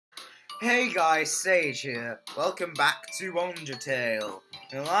Hey guys, Sage here. Welcome back to Undertale.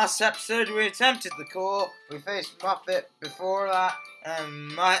 In the last episode we attempted the core, we faced Muppet before that,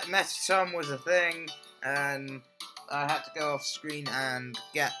 and Metatron was a thing, and I had to go off screen and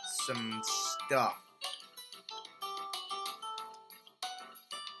get some stuff.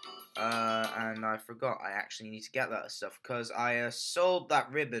 And I forgot I actually need to get that stuff, because I sold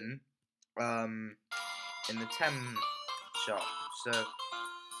that ribbon in the Tem shop, so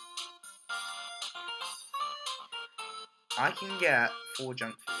I can get 4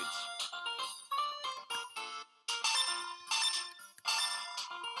 junk foods.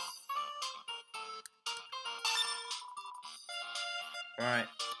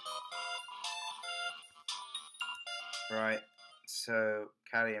 Right. So,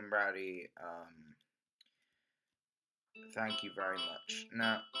 Callie and Browdy, thank you very much.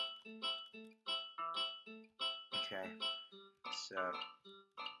 Now, okay, so,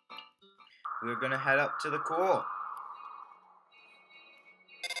 we're gonna head up to the core.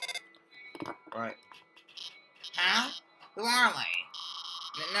 Right. Huh? Who are they?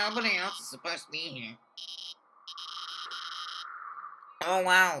 Nobody else is supposed to be here. Oh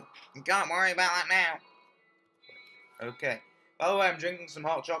wow, don't worry about that now. Okay. By the way, I'm drinking some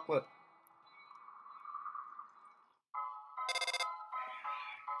hot chocolate.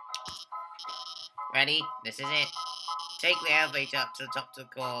 Ready? This is it. Take the elevator up to the top of the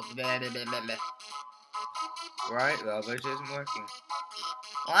core. Blah, blah, blah, blah, blah. Right, the elevator isn't working.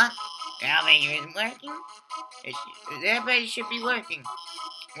 What? The elevator isn't working? The elevator should be working.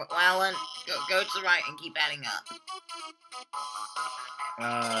 Well then, go to the right and keep adding up.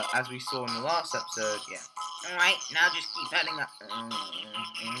 As we saw in the last episode, yeah. Alright, now just keep adding up.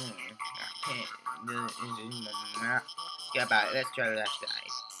 Get about it, let's try the left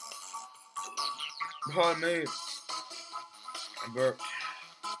side. Pardon me. I burped.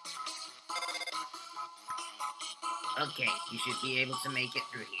 Okay, you should be able to make it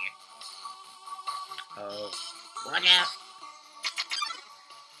through here. Oh. Watch out!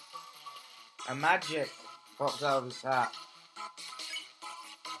 A magic pops out of his hat.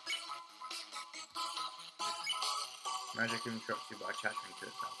 Magic interrupts you by attaching to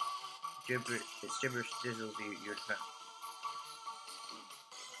itself. It's gibberish dizzles your defense.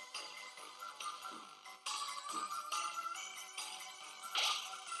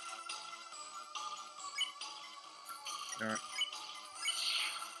 Alright.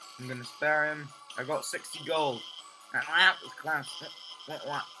 I'm gonna spare him. I got 60 gold. Well, that was close.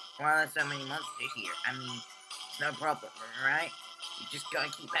 Why are there so many monsters here? I mean, it's no problem, right? You just gotta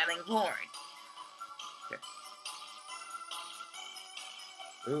keep adding forward. Okay.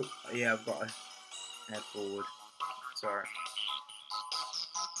 Ooh, yeah, I've got to head forward. Sorry.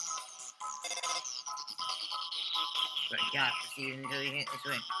 But you can't proceed until you hit the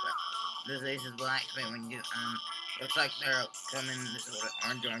switch. But those lasers will activate when you do. Looks like they're coming in this order.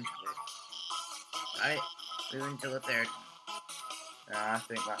 Orange, orange, blue. Right? Move until the third one. I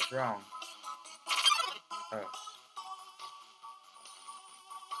think that's wrong. Oh.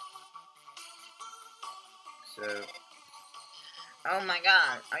 So. Oh my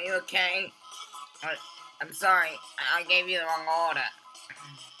god, are you okay? I'm sorry, I gave you the wrong order.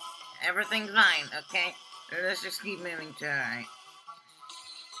 Everything's fine, okay? Let's just keep moving to the right.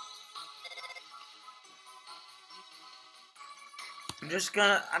 I'm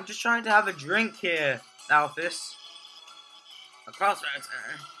just trying to have a drink here, Alphys. A crossroads.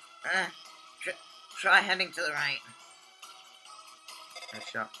 Try heading to the right. Nice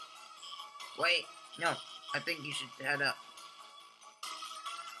shot. Wait, no, I think you should head up.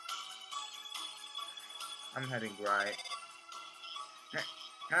 I'm heading right.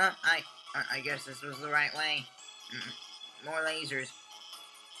 Huh? I guess this was the right way. More lasers.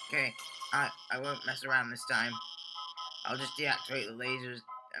 Okay, I won't mess around this time. I'll just deactivate the lasers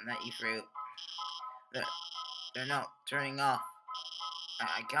and let you through. They're not turning off.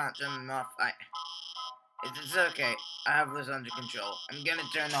 I can't turn them off. It's okay. I have this under control. I'm gonna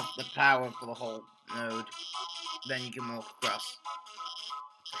turn off the power for the whole node. Then you can walk across.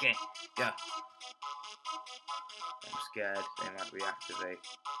 Okay, go. I'm scared they might reactivate.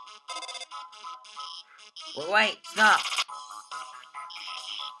 Wait, stop!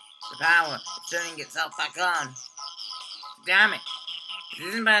 The power is turning itself back on. Damn it! This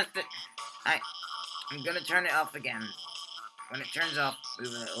isn't best. I'm gonna turn it off again. When it turns off,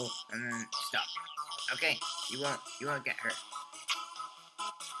 move a little, and then stop. Okay, you won't get hurt.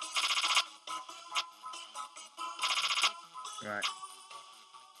 Right.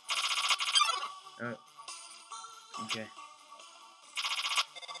 Oh. Okay.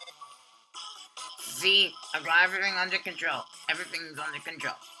 See, I've got everything under control. Everything's under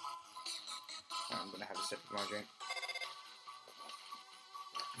control. I'm gonna have a sip of my drink.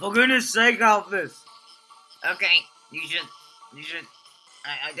 For goodness sake, Alphys! Okay, you should.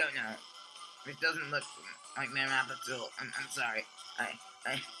 I don't know. It doesn't look like my map at all. I'm sorry.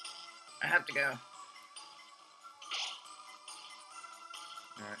 I have to go.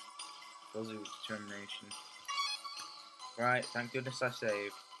 Alright. Those are determination. Right, thank goodness I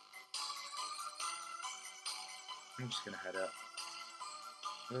saved. I'm just gonna head up.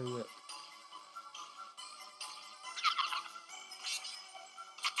 Oh, look.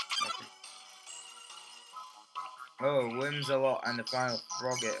 Okay. Oh, Whims a lot, and the final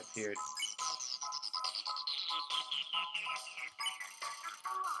frogget appeared.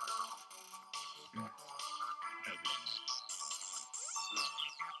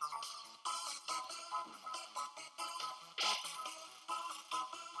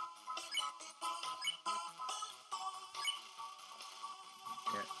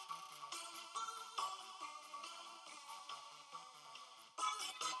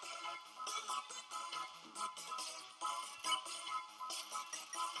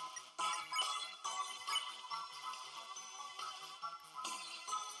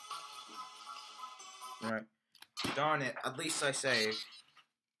 Right. Darn it, at least I saved.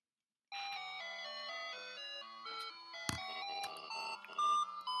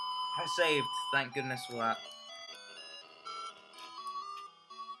 I saved, thank goodness for that.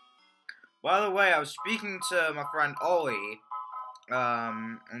 By the way, I was speaking to my friend Ollie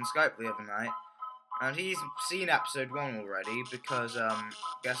on Skype the other night, and he's seen episode 1 already because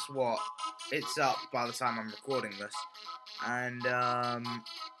guess what? It's up by the time I'm recording this. And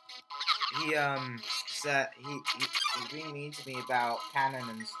he said he's being mean to me about canon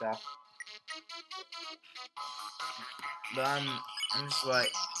and stuff. But I'm just like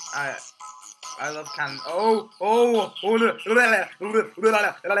I love canon. Oh! I'll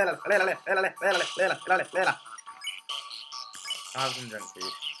have some junk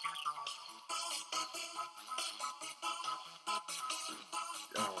food.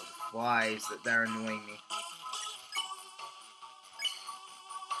 Oh, the flies that they're annoying me.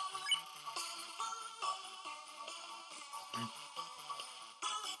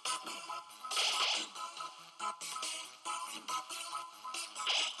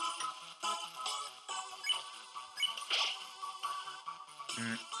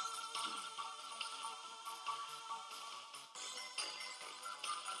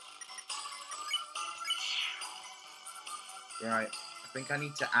 Right, I think I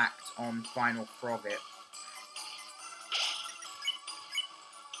need to act on Final Frogget.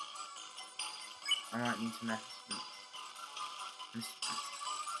 I might need to mess.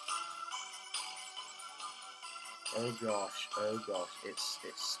 Oh gosh, it's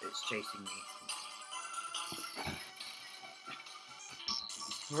chasing me.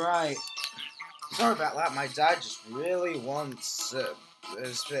 Right. Sorry about that. My dad just really wants a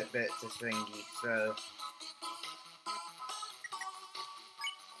spit bit to thingy, so.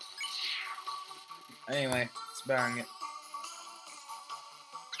 Anyway, sparing it.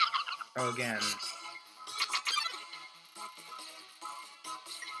 Oh, again.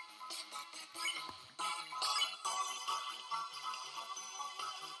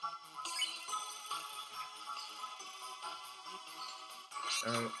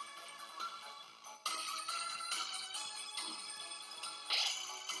 Oh.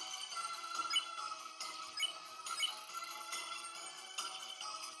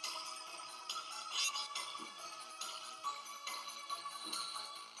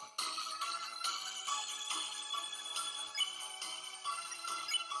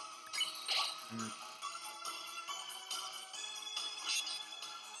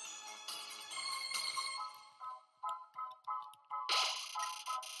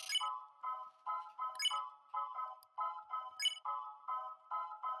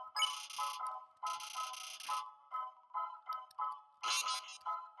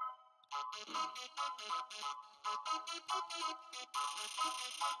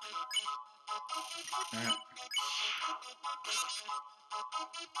 Yeah.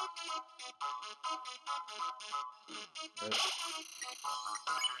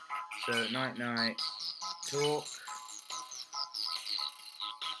 So, night, talk.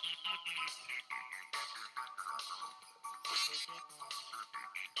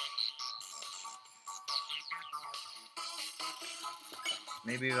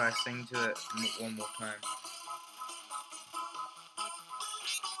 Maybe if I sing to it one more time.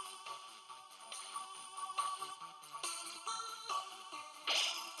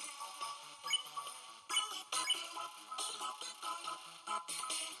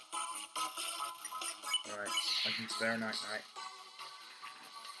 Alright, I can spare night.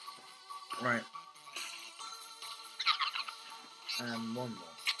 Right. One more, I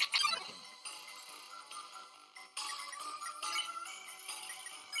think.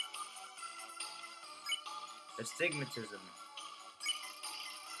 Astigmatism.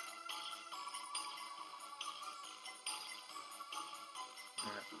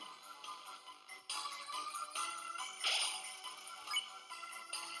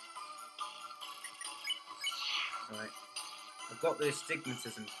 Right. I've got the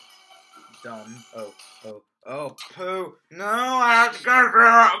astigmatism done. Oh, poo! No, I have to go through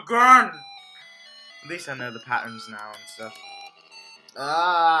that again! At least I know the patterns now and stuff.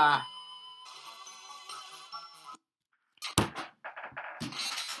 Ah!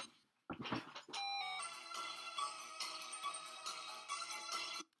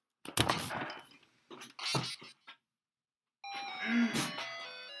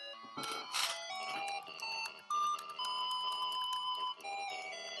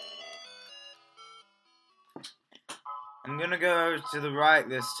 I'm gonna go to the right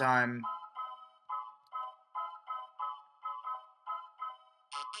this time.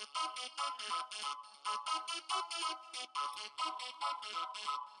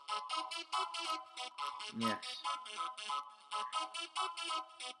 Yes.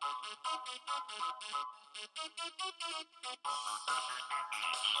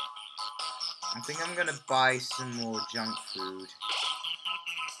 I think I'm gonna buy some more junk food.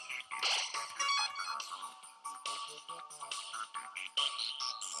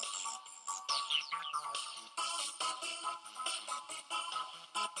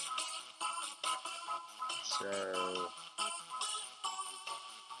 So,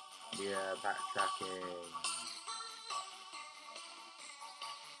 yeah, backtracking.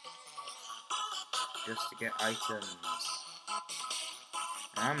 Just to get items.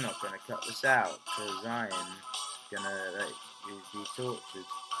 And I'm not gonna cut this out, because I am gonna let you be tortured.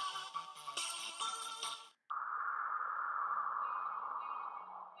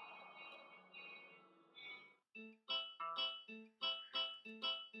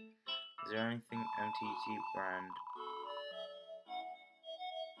 Is there anything MTG brand?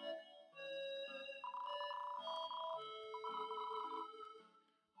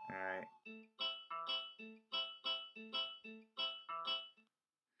 Alright.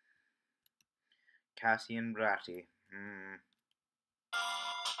 Cassian Bratty.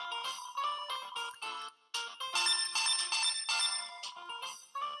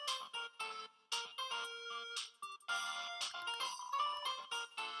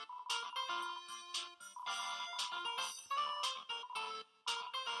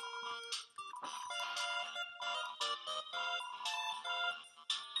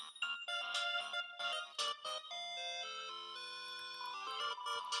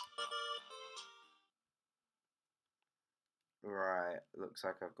 Right, looks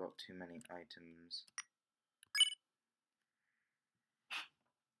like I've got too many items.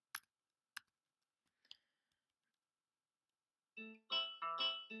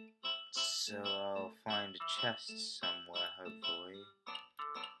 So I'll find a chest somewhere, hopefully.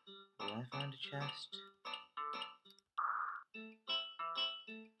 Will I find a chest?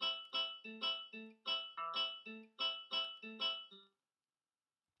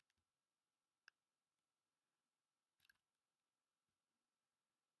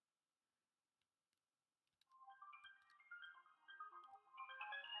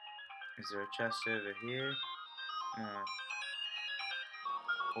 Is there a chest over here? No.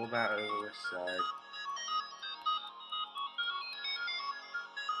 What about over this side?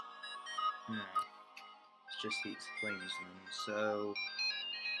 No. It's just these flames then, so...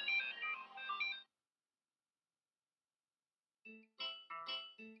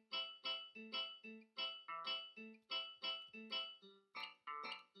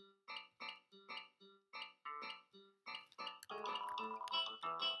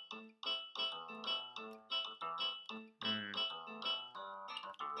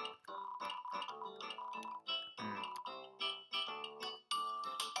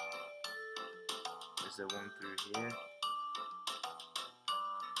 Is there one through here?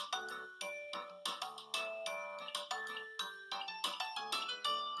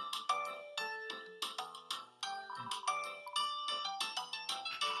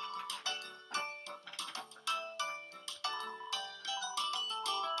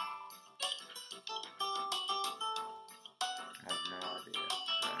 I have no idea.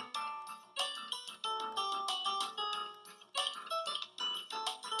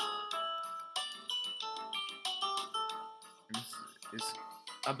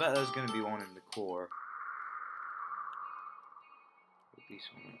 I bet there's gonna be one in the core. At least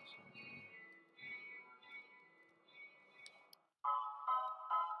one outside.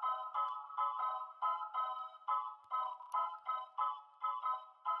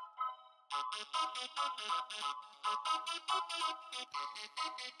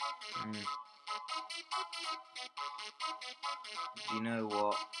 Do you know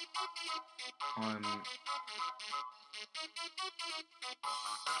what? I'm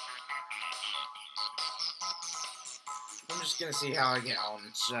just gonna see how I get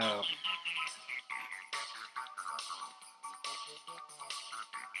on, so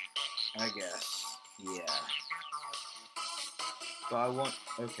I guess, yeah. But I want,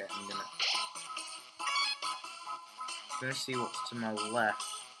 okay, I'm gonna see what's to my left.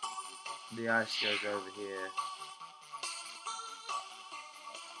 The ice goes over here.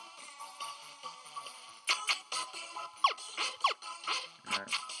 No.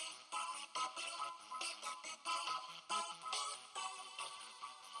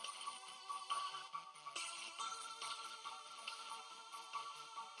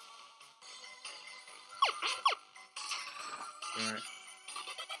 Right.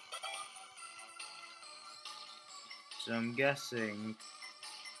 So I'm guessing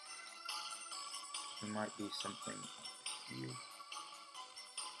there might be something here.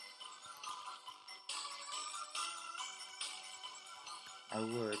 I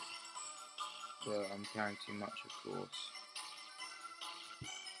would, but I'm carrying too much, of course.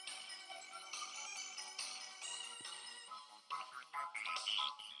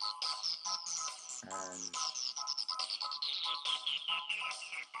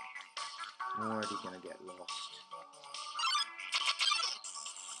 I'm already gonna get lost.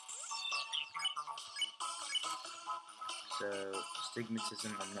 So,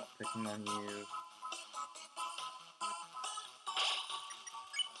 stigmatism, I'm not picking on you.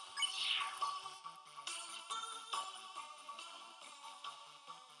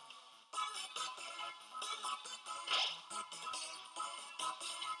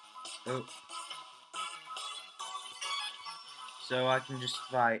 Oh. So I can just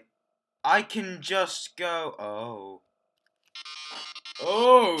fight. I can just go. Oh.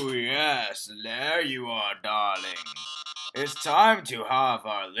 Oh, yes, there you are, darling. It's time to have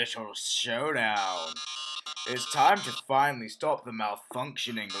our little showdown. It's time to finally stop the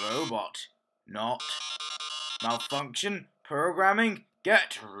malfunctioning robot. Not. Malfunction? Programming?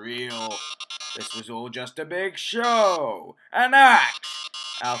 Get real. This was all just a big show. An act.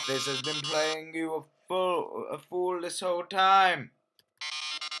 Alphys has been playing you a fool this whole time.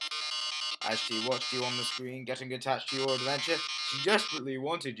 As she watched you on the screen getting attached to your adventure, she desperately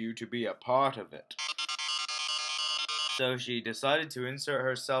wanted you to be a part of it. So she decided to insert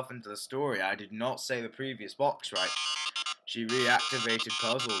herself into the story. I did not say the previous box right. She reactivated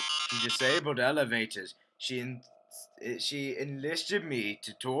puzzles. She disabled elevators. She enlisted me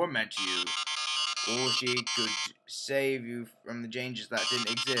to torment you. Or she could save you from the dangers that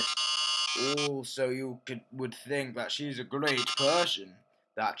didn't exist. All so you would think that she's a great person.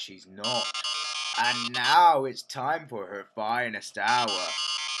 That she's not. And now it's time for her finest hour.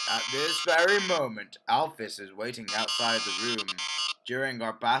 At this very moment, Alphys is waiting outside the room. During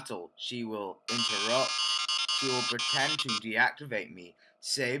our battle, she will interrupt. She will pretend to deactivate me,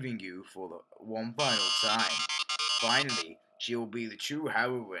 saving you for the one final time. Finally, she will be the true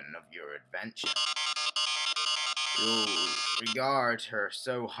heroine of your adventure. You'll regard her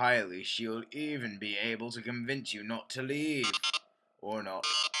so highly, she'll even be able to convince you not to leave. Or not.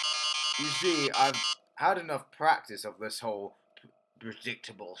 You see, I've had enough practice of this whole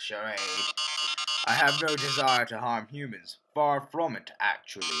predictable charade. I have no desire to harm humans. Far from it,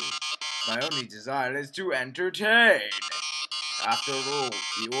 actually. My only desire is to entertain. After all,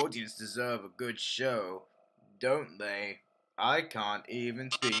 the audience deserve a good show, don't they? I can't even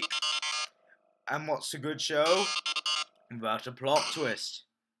speak. And what's a good show? Without a plot twist.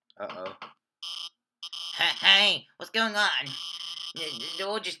 Uh-oh. Hey, what's going on? The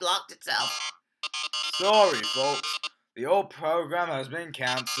door just locked itself. Sorry, folks. The old program has been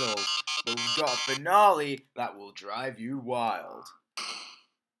cancelled, but we've got a finale that will drive you wild.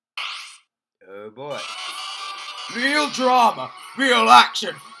 Oh boy. Real drama, real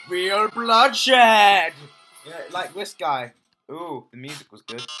action, real bloodshed! Yeah, like this guy. Ooh, the music was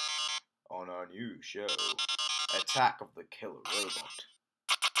good. On our new show, Attack of the Killer Robot.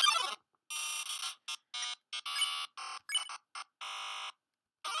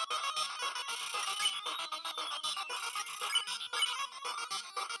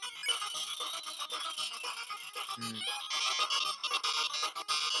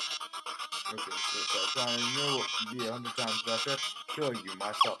 Okay, so I know what can be 100 times better, killing you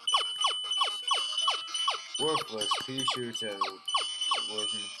myself. Worthless pea shooter.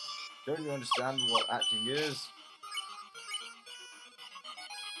 Don't you understand what acting is?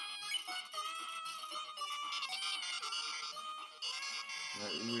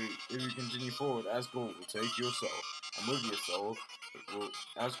 If you continue forward, Asgore will take your soul, and with your soul,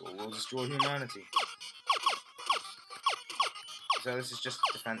 Asgore will destroy humanity. So this is just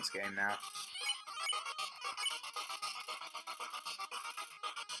a defense game now.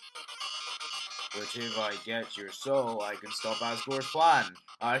 But if I get your soul, I can stop Asgore's plan.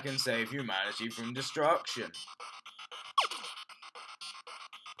 I can save humanity from destruction.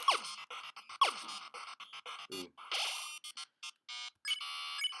 Ooh.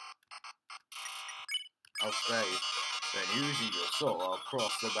 I'll save. Then using your soul, I'll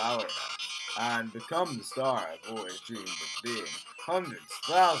cross the barrier and become the star I've always dreamed of being. Hundreds,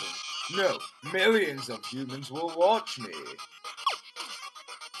 thousands, no, millions of humans will watch me.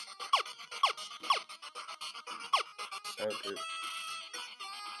 Okay.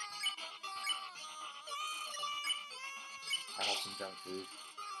 I have some junk food.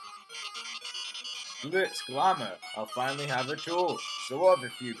 Glitz, glamour, I'll finally have a tool, so what if a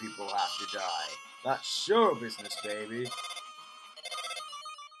few people have to die? That's show business, baby.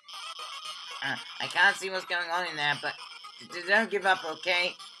 I can't see what's going on in there, but don't give up,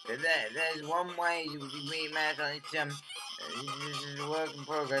 okay? There's one way you beat Metal. This is a work in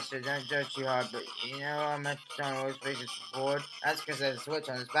progress, so don't judge too hard. But you know how Metatron always faces forward? That's because there's a switch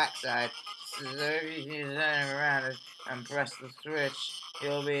on his backside. So if you can turn him around and press the switch,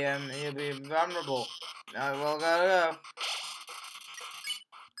 he'll be vulnerable. No, well, go.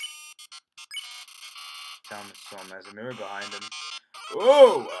 Thomas has a mirror behind him.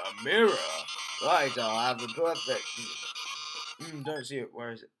 Oh, a mirror! Right, I'll have a perfect... don't see it.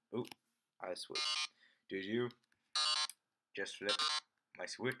 Where is it? Oh, I switched. Did you just flip my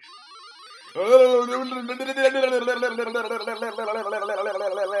switch? Whoa!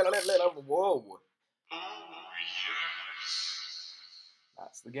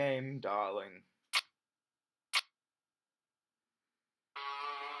 That's the game, darling.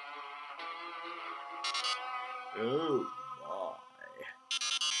 Oh my.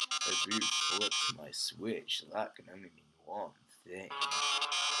 If you flipped my switch, that can only mean one thing.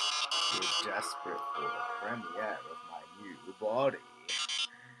 You're desperate for the premiere of my new body.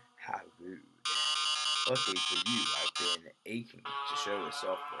 How rude. Luckily for you, I've been aching to show this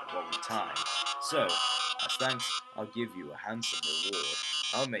off for a long time. So, as thanks, I'll give you a handsome reward.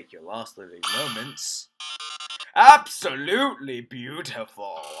 I'll make your last living moments absolutely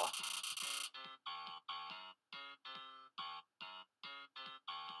beautiful.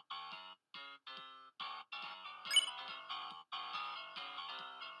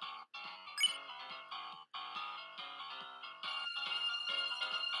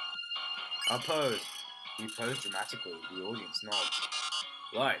 I'll pose. You pose dramatically, the audience nods.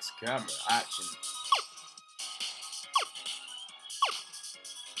 Lights, camera, action.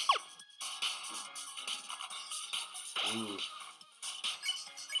 Ooh.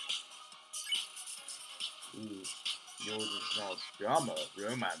 Ooh. The audience nods. Drama,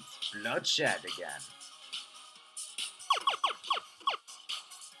 romance, bloodshed again.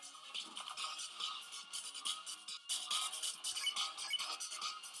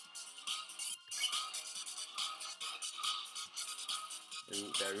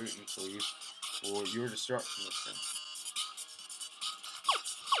 They're rooting for you, for your destruction of them.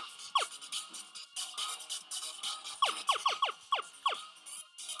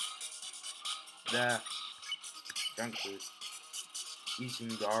 There. Junk food.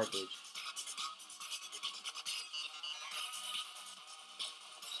 Eating garbage.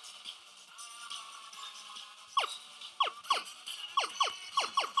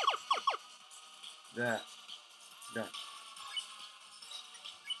 There. Done.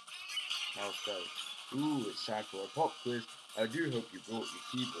 Now start. Ooh, it's time for a pop quiz. I do hope you brought your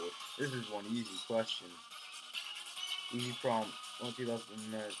keyboard. This is one easy question. Easy prompt. What do you love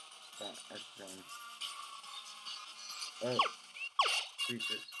the most about Undertale? Oh,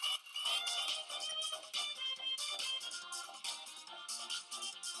 creatures.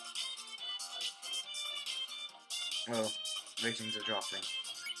 Well, ratings are dropping.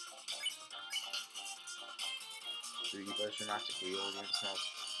 So you both dramatically, audience nods.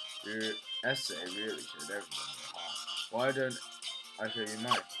 Your essay really showed everyone your heart. Why don't I show you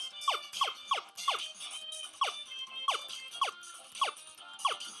mine?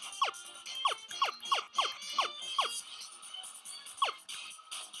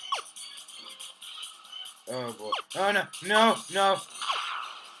 Oh boy. Oh no, no, no!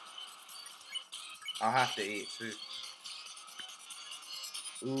 I'll have to eat food.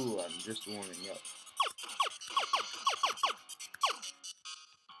 Ooh, I'm just warming up.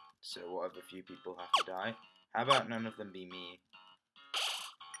 So what if a few people have to die? How about none of them be me?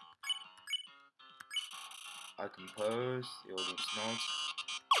 I compose, the audience nods.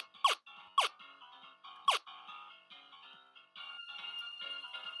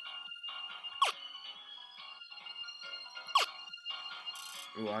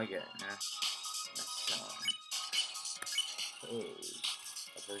 Ooh, I get it now. That's pose.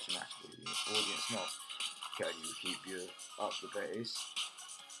 Oppose dramatically. The audience not. Can you keep you up the pace?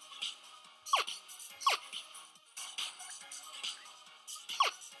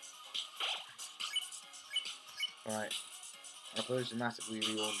 Right. Oppose dramatically the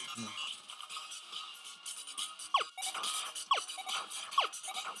audience.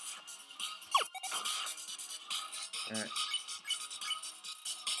 Right.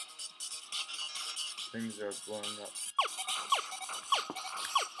 Things are blowing up.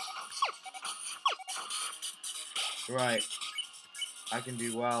 Right. I can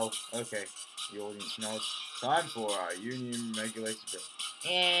do well. Okay. The audience knows. Time for our union regulated bill.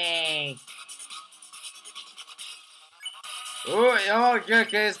 Yay! Oh,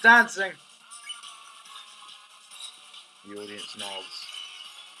 okay, it's dancing. The audience nods.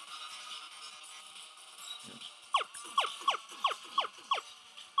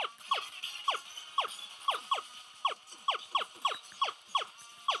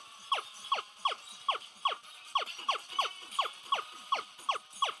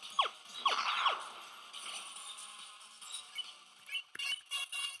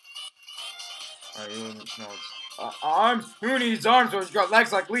 The audience nods. Arms? Who needs arms when you've got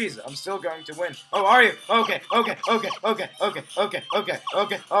legs like Lisa? I'm still going to win. Oh, are you? Okay. Oh,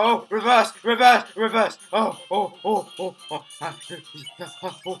 reverse. Oh.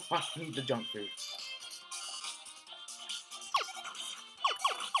 I need the junk food.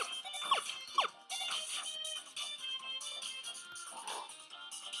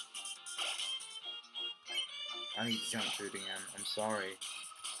 I need the junk food again. I'm sorry.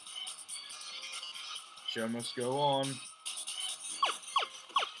 Show must go on.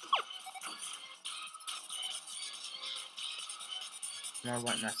 Smells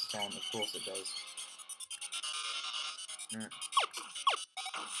like Mettaton, of course it does. Right.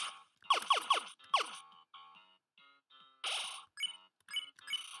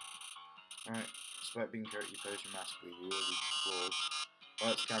 Alright, despite being correctly posed dramatically, we already flawed.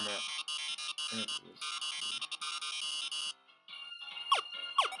 Lights, camera, interviews.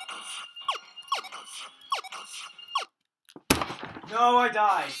 No, I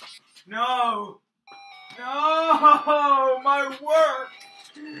died! No! No! My work!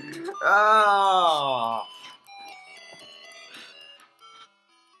 Oh!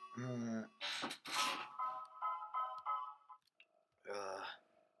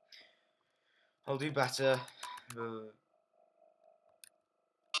 I'll do better.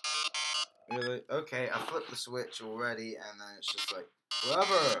 Really? Okay, I flipped the switch already, and then it's just like,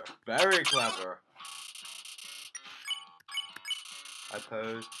 clever! Very clever! I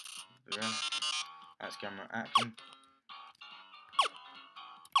pose. That's camera action.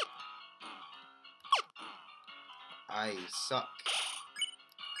 I suck.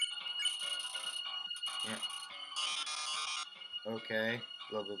 Yeah. Okay.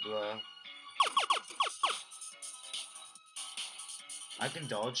 Blah blah blah. I can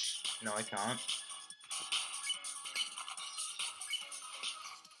dodge. No, I can't.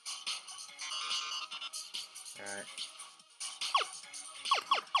 Alright.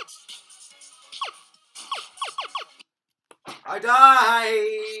 I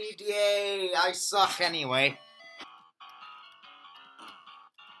died! Yay! I suck anyway.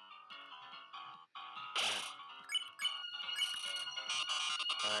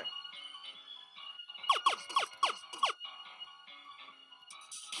 Alright.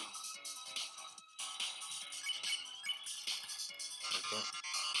 Okay.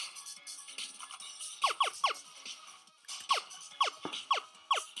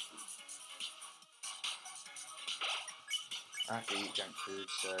 I have to eat junk food,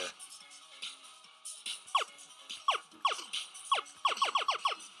 so...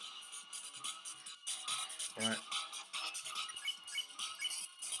 Alright.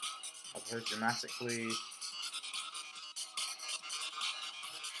 I'll pose dramatically.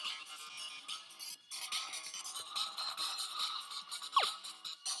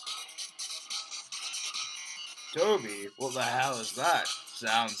 Toby? What the hell is that?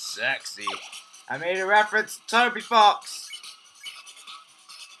 Sounds sexy. I made a reference to Toby Fox!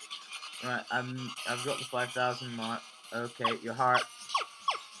 Right, I've got the 5,000 mark. Okay, your heart.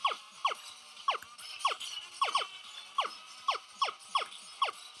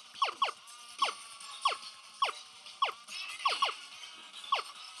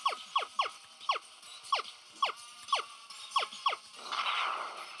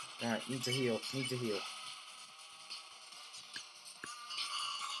 Alright, need to heal.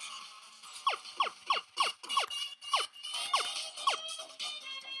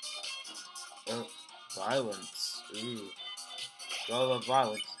 Oh, violence. Ooh. Gotta love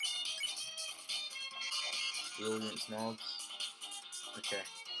violence. The audience nods. Okay.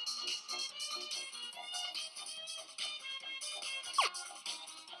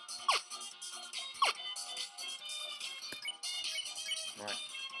 Right.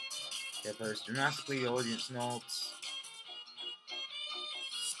 Get those dramatically, the audience nods.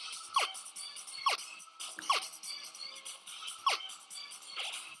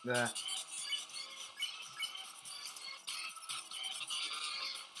 There.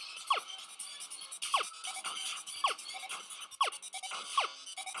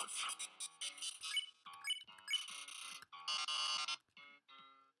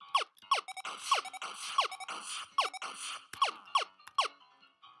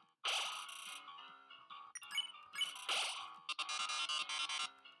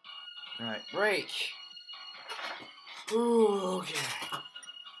 Right, break. Ooh, okay.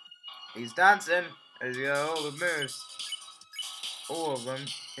 He's dancing. He's got all the moves. All of them.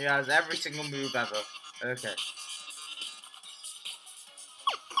 He has every single move ever. Okay.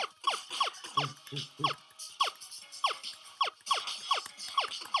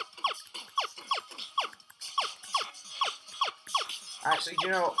 Actually, you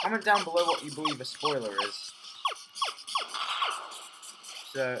know, comment down below what you believe a spoiler is.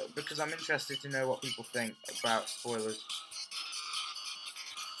 So, because I'm interested to know what people think about spoilers.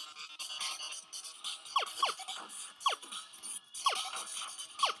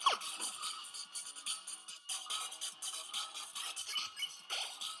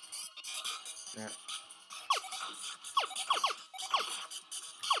 Right.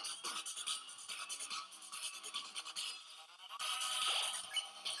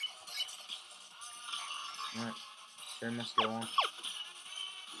 Right. Show must go on.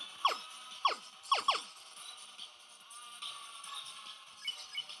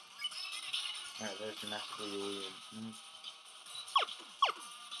 Right, there's dramatically all.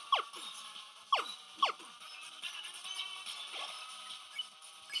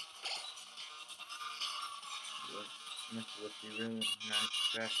 Must be really nice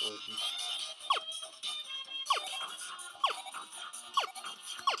special.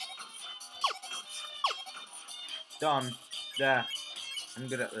 Done. There. I'm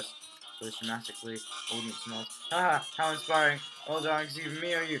good at this. Goes dramatically. Audience nods. Haha, how inspiring. All darlings, either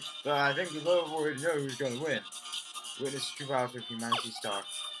me or you. But I think we both already know who's gonna win. Witness true power of humanity's star.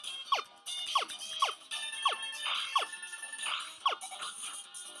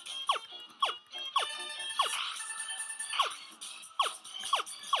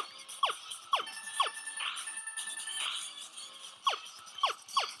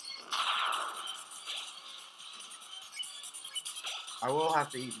 I will have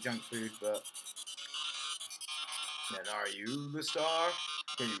to eat the junk food, but then are you the star?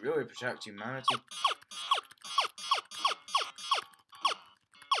 Can you really protect humanity?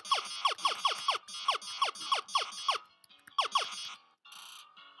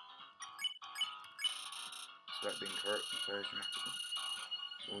 Despite being correct and very dramatic.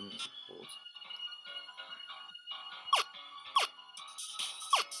 Audience applause.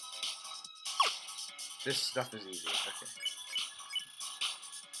 This stuff is easy. Okay.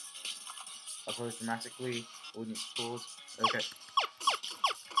 Applause dramatically. Audience applause. Okay.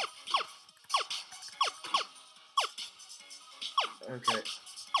 Okay.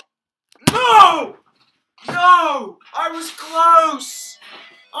 No! No! I was close!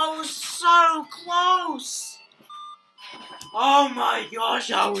 I was so close! Oh my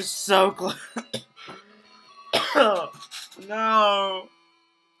gosh, I was so close. No.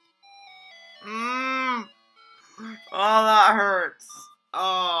 Oh, that hurts.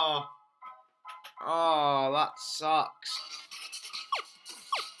 Oh. Oh, that sucks.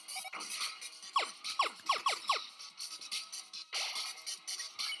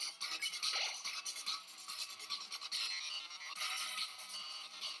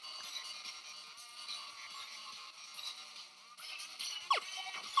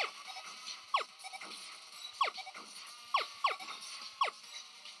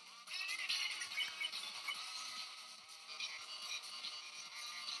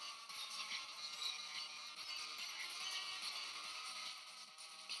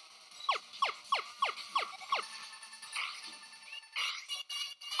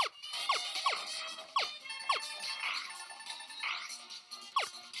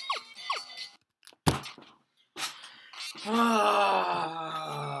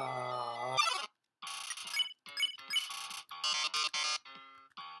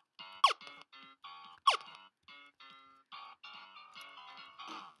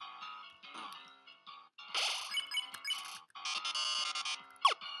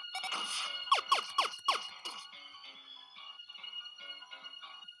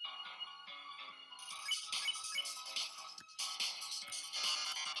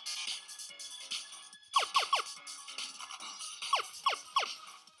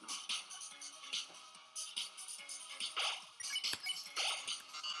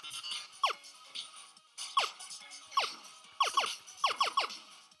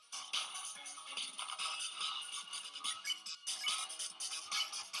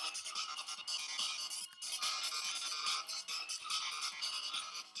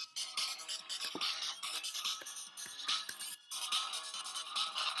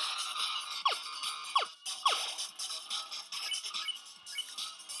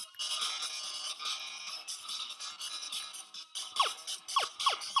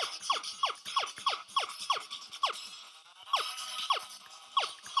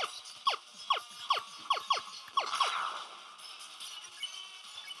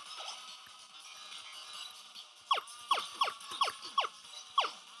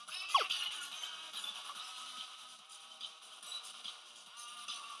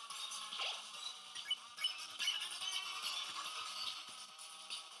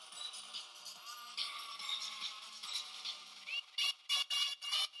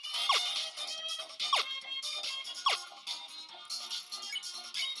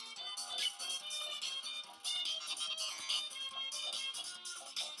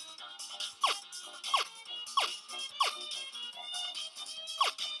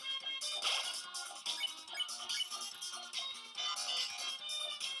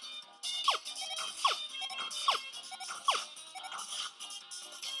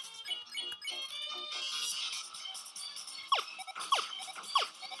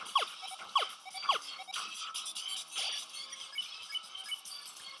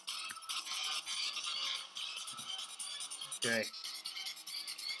 Okay.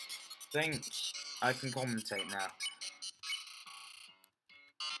 Think I can commentate now.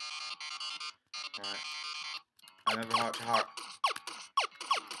 Right. Another heart to heart.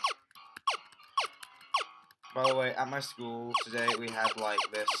 By the way, at my school today we had like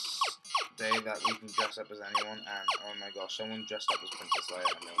this day that we can dress up as anyone, and oh my gosh, someone dressed up as Princess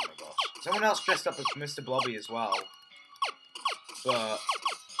Leia, and oh my gosh. Someone else dressed up as Mr. Blobby as well. But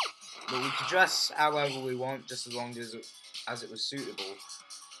we could dress however we want, just as long as it was suitable.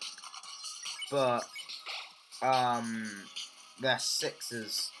 But their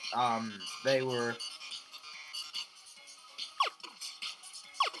sixes, they were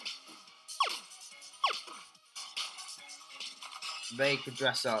they could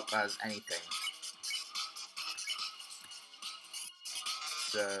dress up as anything.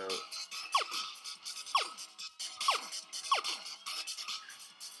 So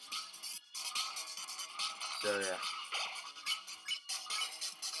yeah.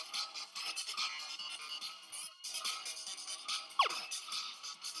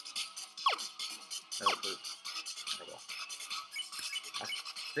 No poop. Oh well. I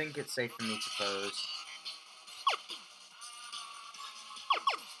think it's safe for me to pose.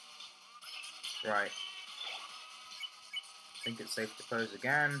 Right. I think it's safe to pose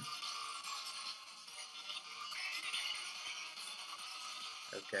again.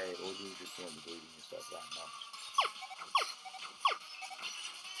 Okay, or do you just want to believe in yourself that much?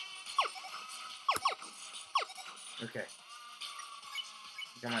 Okay.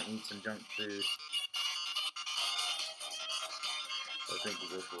 I think I might need some junk food. I think we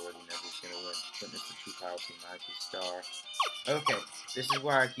both already know who's gonna win. Witness the true power of humanity's star. Okay, this is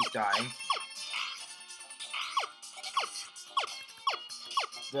where I keep dying.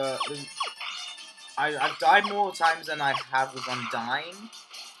 But I've died more times than I have as I'm dying.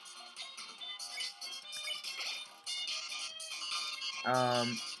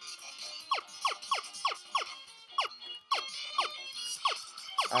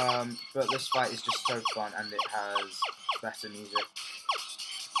 But this fight is just so fun, and it has better music,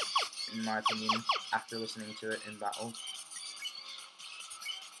 in my opinion, after listening to it in battle.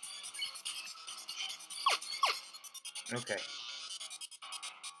 Okay.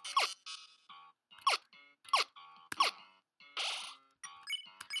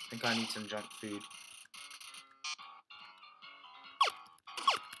 I think I need some junk food.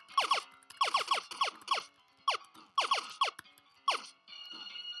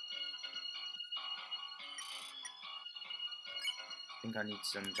 I think I need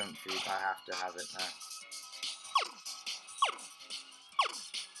some junk food. I have to have it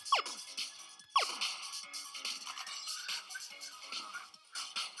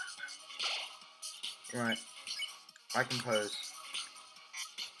now. Right. I can pose.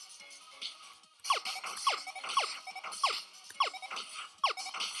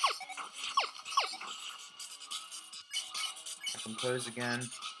 I can pose again.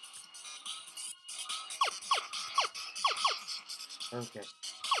 Okay.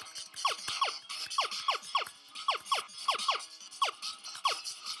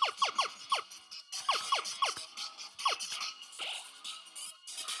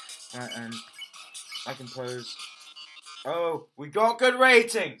 Right, and I can pose. Oh, we got good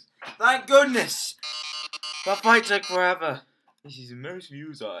ratings! Thank goodness! That fight took forever. This is the most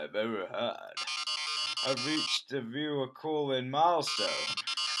views I've ever had. I've reached the viewer call-in milestone.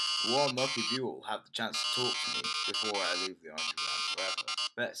 One lucky viewer will have the chance to talk to me before I leave the underground forever.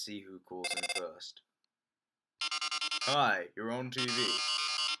 Let's see who calls in first. Hi, you're on TV.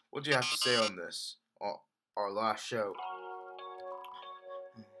 What do you have to say on this? Our last show.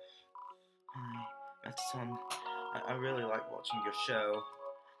 Hi, Mettaton. I really like watching your show.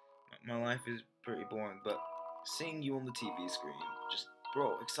 My life is pretty boring, but seeing you on the TV screen just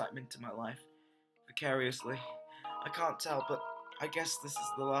brought excitement to my life vicariously. I can't tell, but I guess this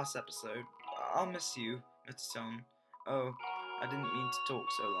is the last episode. I'll miss you, Mettaton. Oh, I didn't mean to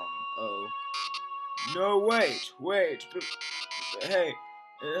talk so long. Oh. No, wait, but hey,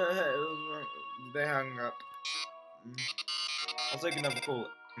 they hung up. I'll take another call,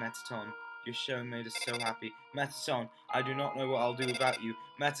 Mettaton. Your show made us so happy. Mettaton, I do not know what I'll do without you.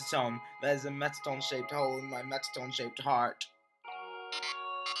 Mettaton, there's a Mettaton-shaped hole in my Mettaton-shaped heart.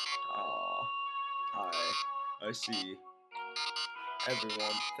 Ah, I see.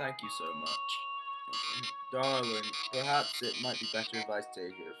 Everyone, thank you so much. Darling, perhaps it might be better if I stay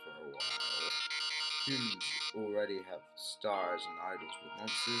here for a while. Humans already have stars and idols, but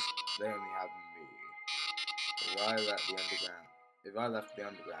monsters, they only have me. If I left the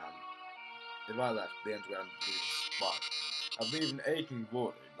underground would leave a spark. I'd leave an aching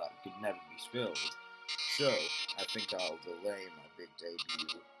void that could never be filled. So, I think I'll delay my big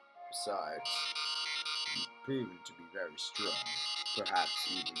debut. Besides, you've proven to be very strong, perhaps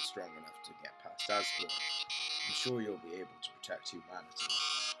even strong enough to get past Asgore. I'm sure you'll be able to protect humanity.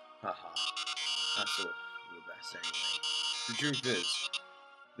 Haha, that's all for the best anyway. The truth is,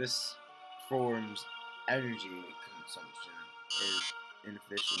 this form's energy consumption is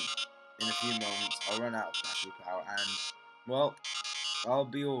inefficient. In a few moments, I'll run out of battery power and, well, I'll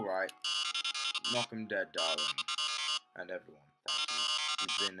be alright. Knock 'em dead, darling. And everyone, thank you.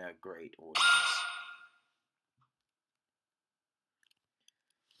 You've been a great audience.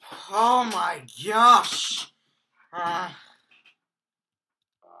 Oh my gosh!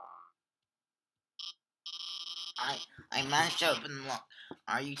 I managed to open the lock.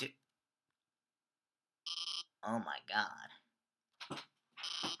 Are you Oh my god.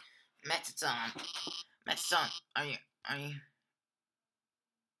 Metaton, are you?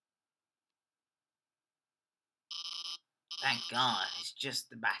 Thank God, it's just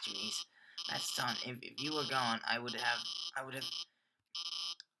the batteries. Metaton, if you were gone, I would have, I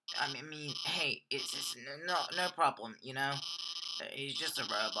mean, hey, it's no problem, you know? He's just a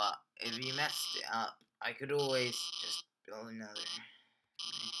robot. If you messed it up, I could always just build another.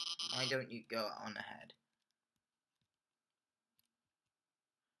 Why don't you go on ahead?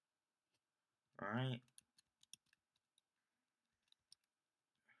 Alright.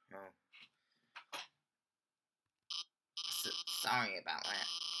 Oh. Sorry about that.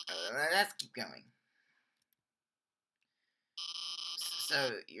 Let's keep going.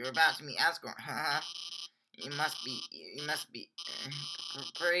 So, you're about to meet Asgore, huh? You must be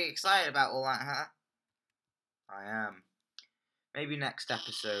pretty excited about all that, huh? I am. Maybe next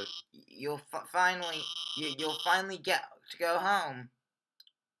episode. You'll finally get to go home.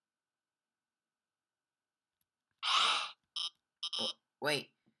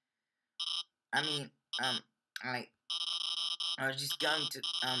 Wait. I mean, I was just going to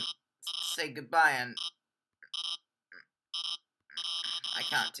say goodbye, and I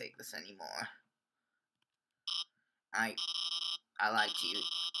can't take this anymore. I lied to you.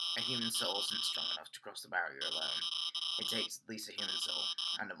 A human soul isn't strong enough to cross the barrier alone. It takes at least a human soul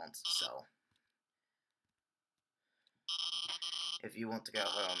and a monster soul. If you want to go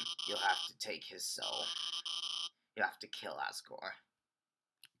home, you'll have to take his soul. You'll have to kill Asgore.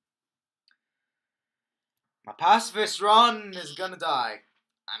 My pacifist Ron is gonna die.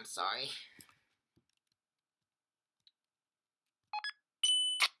 I'm sorry.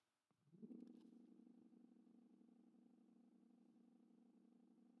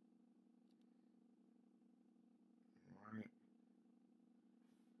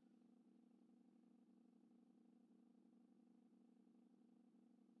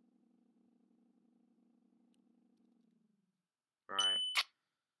 Right.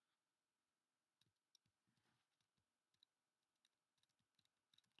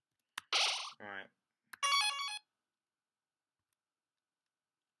 Right.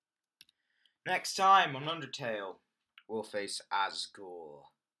 Next time on Undertale, we'll face Asgore.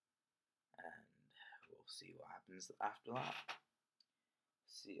 And we'll see what happens after that.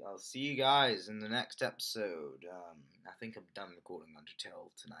 I'll see you guys in the next episode. I think I'm done recording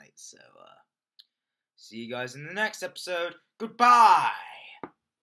Undertale tonight, so see you guys in the next episode. Goodbye!